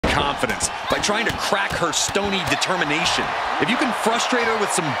confidence by trying to crack her stony determination. If you can frustrate her with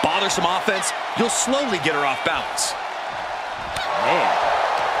some bothersome offense, you'll slowly get her off balance. Man.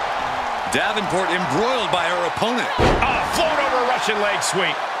 Davenport embroiled by her opponent. Float over Russian leg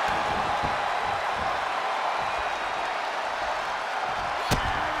sweep.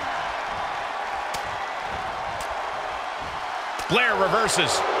 Blair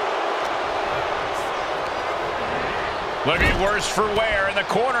reverses. Looking worse for wear in the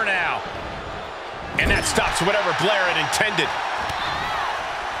corner now. And that stops whatever Blair had intended.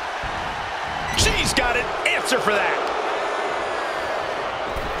 She's got an answer for that.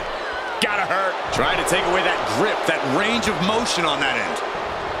 Gotta hurt. Trying to take away that grip, that range of motion on that end.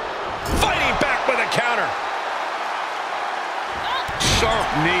 Fighting back with a counter. Sharp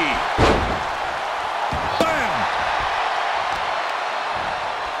knee. Bam!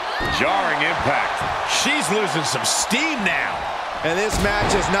 Jarring impact. She's losing some steam now. And this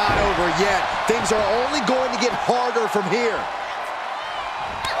match is not over yet. Things are only going to get harder from here.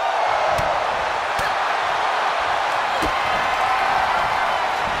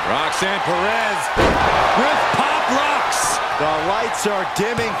 Roxanne Perez with pop locks. The lights are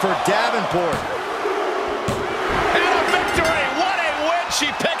dimming for Davenport. And a victory. What a win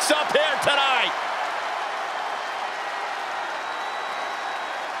she picks up here tonight.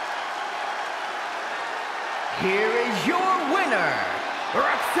 Here is your winner,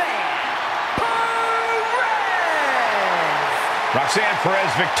 Roxanne Perez. Roxanne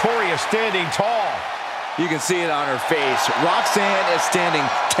Perez victorious, standing tall. You can see it on her face. Roxanne is standing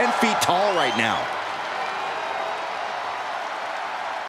 10 feet tall right now.